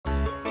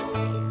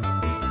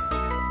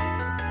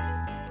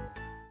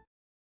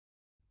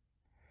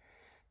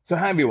So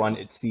hi everyone,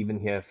 it's Steven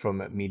here from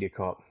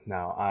MediaCorp.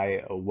 Now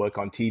I work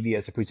on TV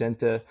as a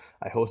presenter.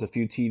 I host a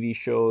few TV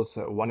shows,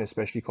 one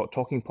especially called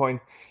Talking Point,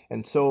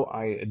 and so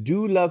I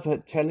do love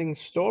telling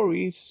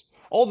stories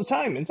all the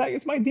time. In fact,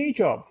 it's my day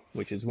job,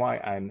 which is why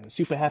I'm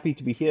super happy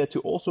to be here to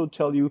also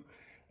tell you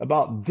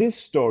about this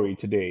story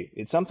today.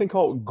 It's something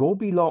called Goh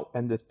Bee Lock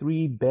and the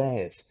Three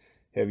Bears.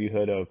 Have you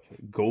heard of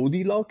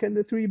Goldilocks and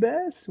the Three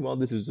Bears? Well,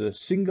 this is a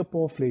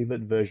Singapore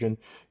flavored version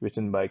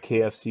written by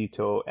KFC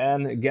To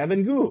and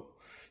Gavin Gu.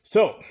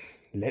 So,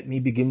 let me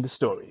begin the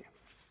story.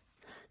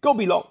 Goh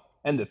Bee Lock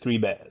and the Three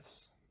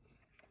Bears.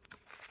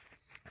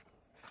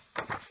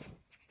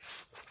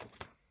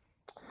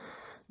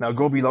 Now,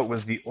 Goh Bee Lock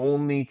was the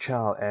only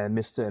child, and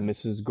Mr. and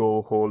Mrs.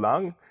 Goh Ho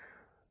Lang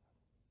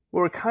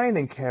were a kind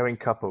and caring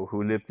couple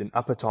who lived in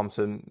Upper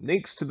Thomson,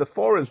 next to the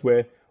forest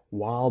where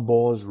wild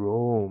boars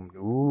roamed.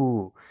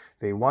 Ooh,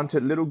 they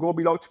wanted little Goh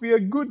Bee Lock to be a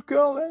good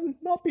girl and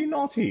not be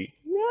naughty.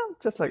 Yeah,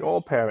 just like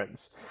all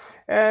parents.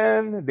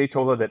 And they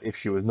told her that if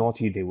she was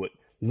naughty, they would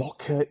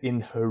lock her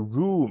in her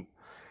room.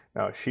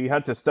 Now, she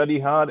had to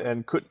study hard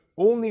and could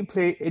only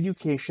play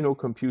educational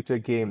computer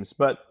games,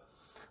 but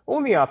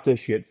only after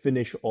she had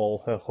finished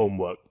all her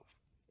homework.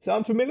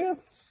 Sound familiar?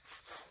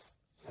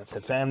 That's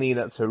her family,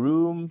 that's her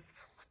room.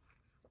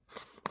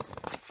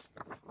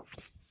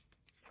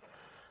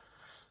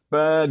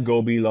 But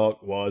Goh Bee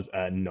Lock was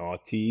a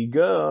naughty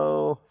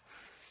girl.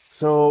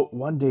 So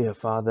one day her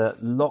father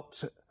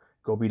locked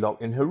Goh Bee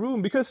Lock in her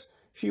room because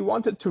she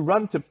wanted to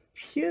run to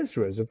Pierce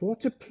Reservoir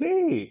to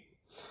play.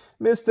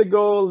 Mr.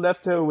 Goh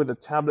left her with a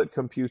tablet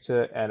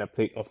computer and a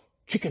plate of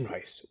chicken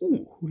rice.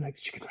 Ooh, who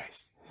likes chicken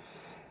rice?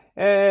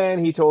 And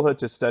he told her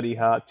to study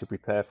hard to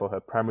prepare for her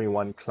Primary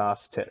 1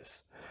 class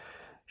test.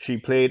 She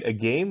played a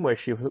game where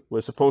she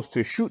was supposed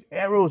to shoot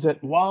arrows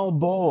at wild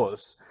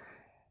boars.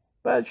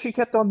 But she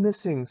kept on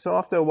missing, so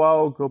after a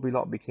while, Goh Bee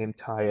Lock became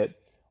tired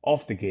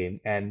of the game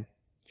and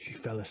she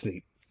fell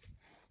asleep.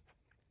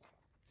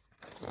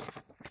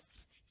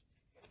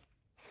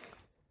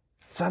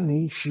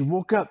 Suddenly, she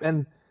woke up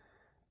and,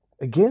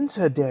 against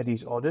her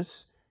daddy's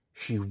orders,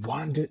 she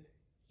wandered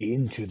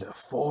into the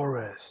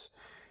forest.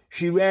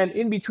 She ran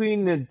in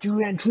between the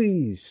durian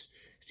trees.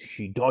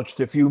 She dodged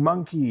a few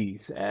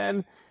monkeys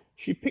and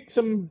she picked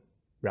some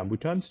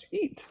rambutans to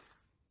eat.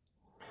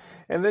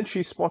 And then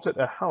she spotted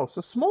a house,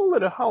 a small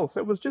little house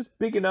that was just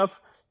big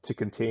enough to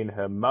contain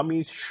her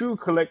mummy's shoe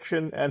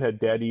collection and her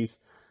daddy's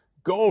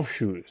golf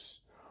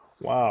shoes.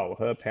 Wow,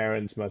 her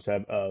parents must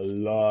have a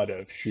lot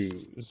of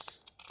shoes.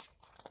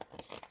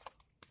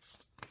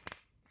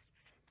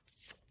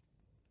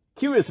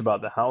 Curious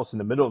about the house in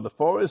the middle of the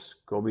forest,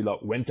 Goh Bee Lock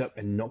went up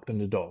and knocked on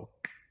the door.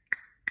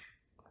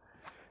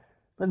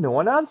 But no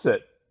one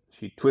answered.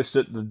 She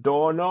twisted the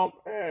doorknob,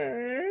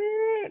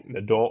 and the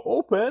door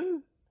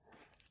opened,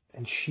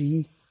 and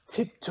she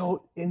tiptoed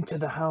into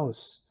the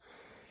house.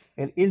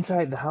 And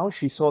inside the house,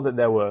 she saw that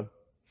there were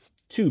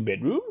 2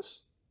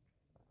 bedrooms,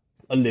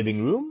 a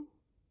living room,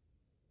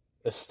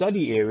 a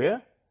study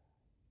area,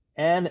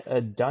 and a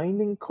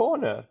dining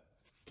corner,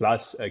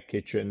 plus a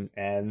kitchen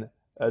and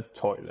a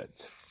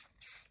toilet.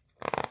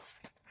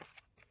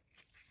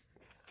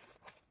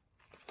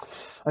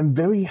 I'm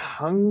very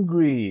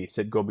hungry,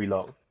 said Goh Bee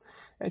Lock.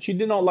 And she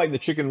did not like the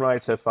chicken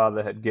rice her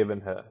father had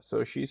given her.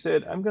 So she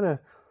said, I'm going to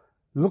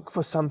look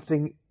for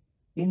something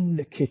in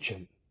the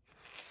kitchen.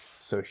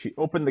 So she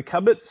opened the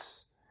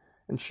cupboards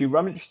and she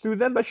rummaged through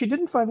them, but she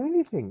didn't find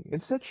anything.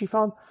 Instead, she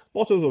found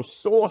bottles of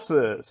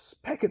sauces,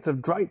 packets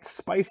of dried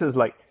spices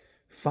like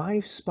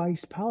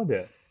 5-spice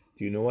powder.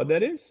 Do you know what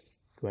that is?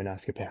 Go and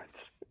ask your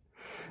parents.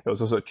 There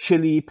was also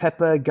chili,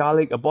 pepper,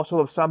 garlic, a bottle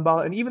of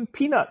sambal, and even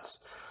peanuts.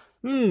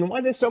 Why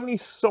are there so many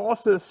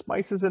sauces,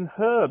 spices, and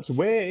herbs?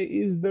 Where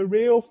is the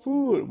real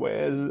food?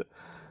 Where's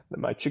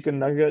my chicken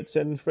nuggets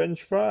and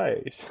French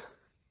fries?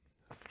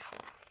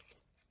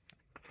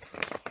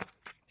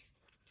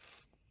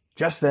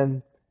 Just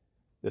then,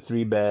 the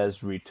 3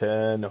 bears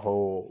returned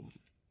home.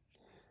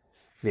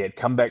 They had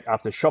come back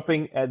after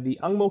shopping at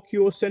the Ang Mo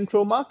Kio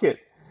Central Market.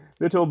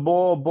 Little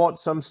Boar bought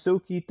some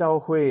silky tau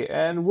hui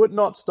and would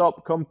not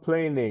stop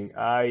complaining.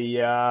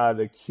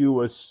 The queue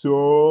was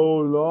so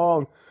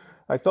long.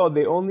 I thought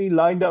they only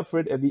lined up for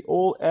it at the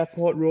old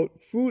Airport Road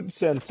Food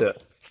Center.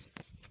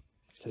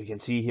 So you can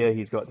see here,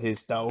 he's got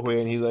his tau hui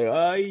and he's like,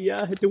 I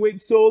had to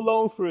wait so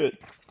long for it.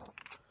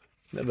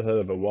 Never heard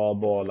of a wild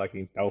boar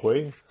liking tau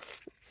hui.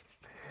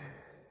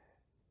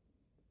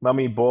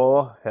 Mummy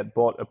Boar had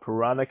bought a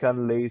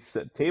Peranakan lace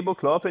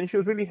tablecloth and she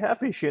was really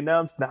happy. She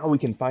announced, now we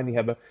can finally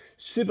have a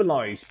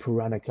civilized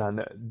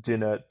Peranakan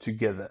dinner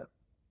together.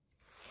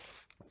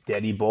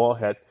 Daddy Boar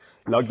had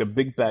lugged a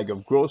big bag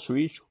of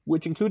groceries,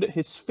 which included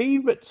his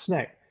favorite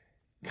snack,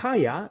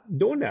 Kaya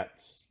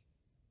donuts.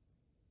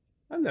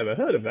 I've never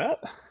heard of that.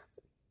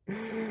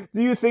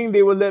 Do you think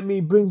they will let me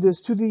bring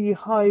this to the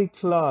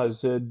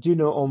high-class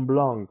dinner en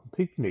blanc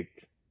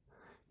picnic?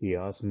 He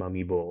asked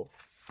Mummy Boar.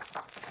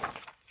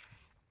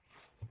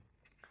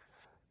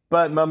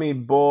 But Mummy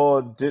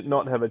Boar did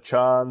not have a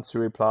chance to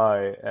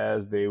reply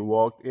as they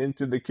walked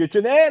into the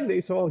kitchen and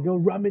they saw a girl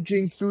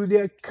rummaging through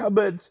their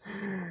cupboards.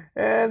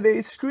 And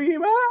they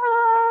screamed,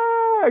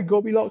 "Ah!"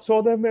 Goh Bee Lock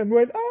saw them and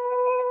went,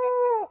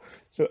 "Ah!"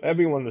 So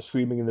everyone was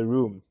screaming in the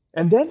room.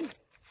 And then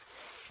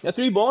the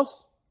three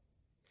boars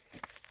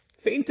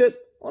fainted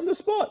on the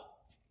spot.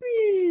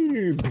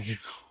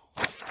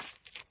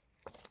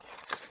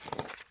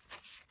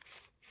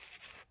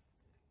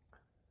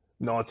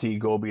 Naughty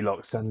Goh Bee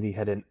Lock suddenly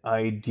had an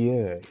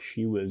idea.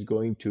 She was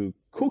going to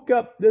cook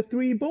up the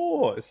three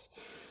boars.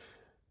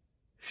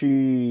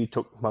 She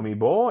took Mummy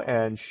Boar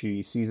and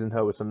she seasoned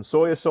her with some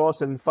soy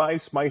sauce and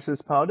 5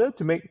 spices powder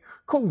to make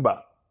kung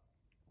ba.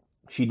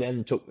 She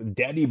then took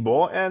Daddy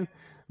Boar and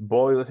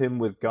boiled him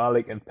with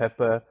garlic and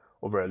pepper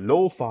over a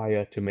low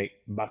fire to make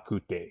bak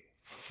kut teh.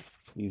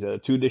 These are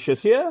 2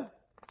 dishes here.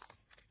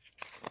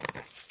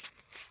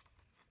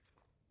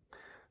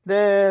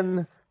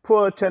 Then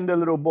poor tender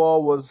little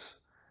boar was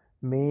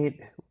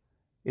made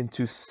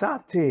into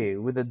satay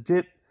with a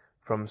dip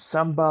from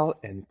sambal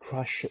and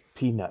crushed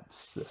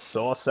peanuts. The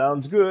sauce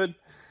sounds good.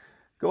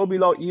 Goh Bee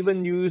Lock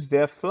even used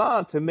their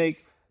flour to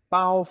make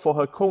bao for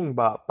her kung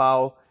ba.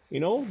 Bao, you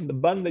know, the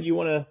bun that you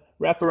want to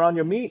wrap around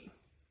your meat.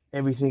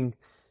 Everything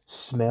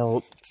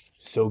smelled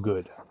so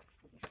good.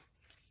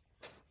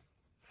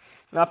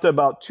 After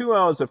about 2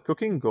 hours of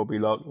cooking, Goh Bee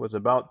Lock was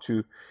about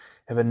to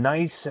have a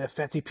nice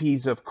fatty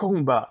piece of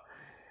kung ba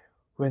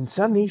when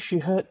suddenly she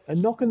heard a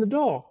knock on the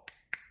door.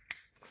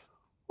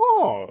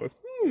 Oh,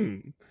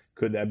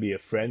 could that be a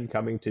friend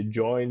coming to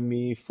join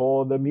me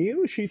for the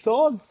meal, she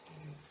thought.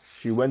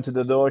 She went to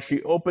the door,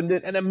 she opened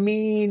it, and a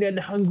mean and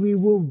hungry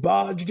wolf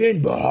barged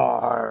in.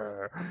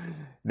 Bar!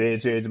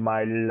 This is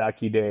my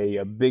lucky day,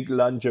 a big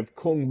lunch of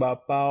kung ba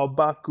bao,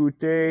 bak kut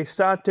teh,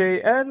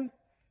 satay, and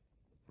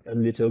a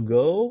little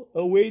girl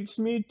awaits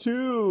me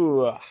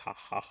too. Ha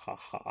ha ha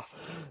ha.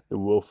 The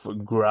wolf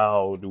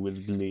growled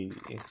with glee.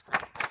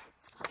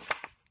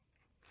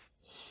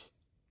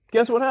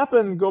 Guess what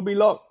happened? Goh Bee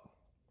Lock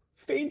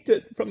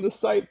fainted from the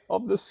sight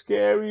of the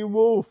scary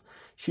wolf.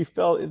 She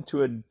fell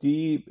into a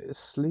deep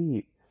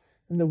sleep,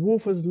 and the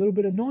wolf was a little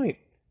bit annoyed.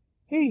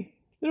 Hey,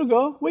 little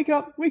girl, wake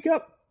up, wake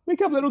up,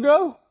 wake up, little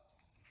girl.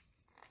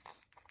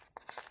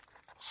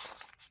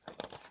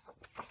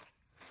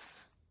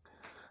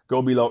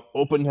 Goh Bee Lock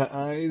opened her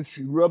eyes,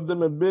 she rubbed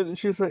them a bit, and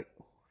she was like,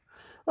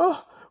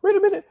 "Oh, wait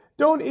a minute,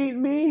 don't eat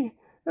me.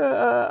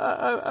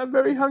 I'm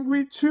very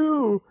hungry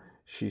too."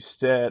 She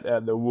stared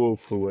at the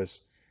wolf who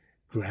was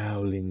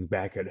growling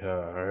back at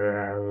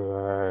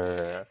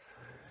her.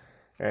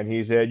 And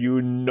he said, "You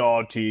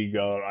naughty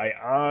girl, I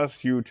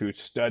asked you to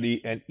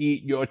study and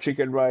eat your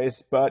chicken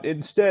rice, but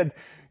instead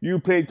you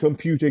played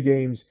computer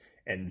games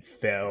and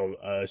fell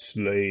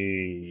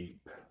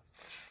asleep."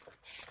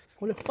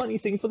 What a funny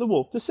thing for the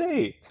wolf to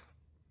say.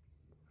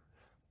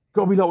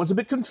 Goh Bee Lock was a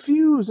bit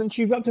confused and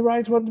she rubbed her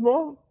eyes once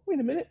more. Wait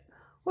a minute,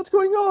 what's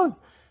going on?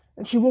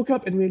 And she woke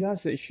up and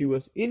realized that she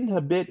was in her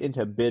bed in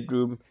her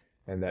bedroom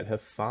and that her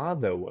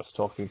father was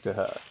talking to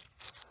her.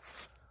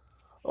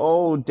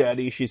 "Oh,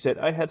 Daddy," she said,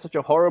 "I had such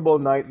a horrible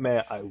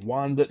nightmare. I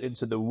wandered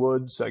into the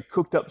woods, I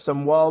cooked up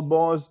some wild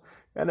boars,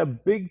 and a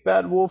big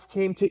bad wolf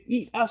came to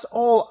eat us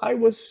all. I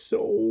was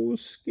so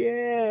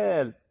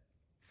scared."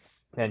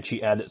 And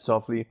she added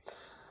softly,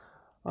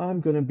 "I'm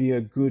gonna be a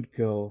good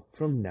girl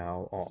from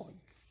now on."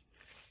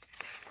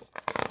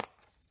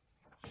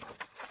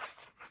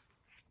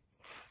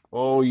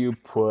 "Oh, you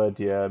poor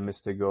dear,"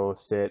 Mr. Goh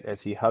said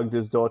as he hugged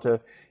his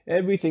daughter.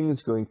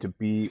 "Everything's going to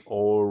be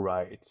all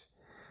right."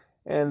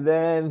 And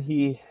then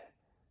he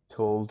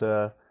told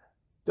her,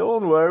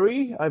 "Don't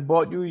worry, I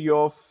bought you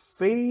your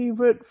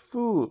favorite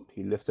food."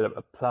 He lifted up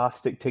a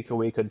plastic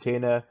takeaway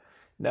container.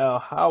 "Now,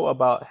 how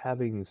about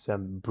having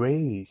some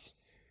braised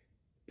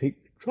pig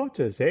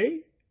trotters, eh?"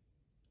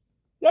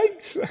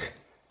 Yikes!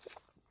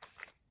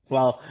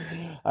 Well,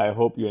 I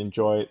hope you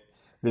enjoyed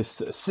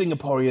this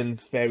Singaporean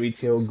fairy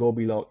tale, Goh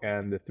Bee Lock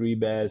and the Three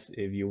Bears.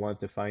 If you want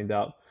to find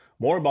out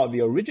more about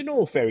the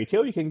original fairy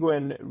tale, you can go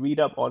and read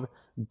up on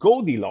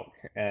Goldilocks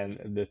and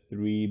the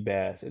Three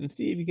Bears and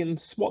see if you can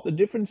spot the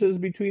differences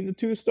between the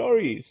two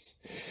stories.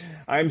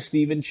 I'm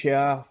Steven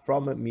Chia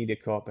from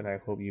MediaCorp, and I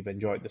hope you've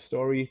enjoyed the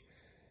story.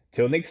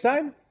 Till next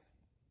time,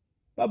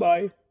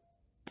 bye-bye.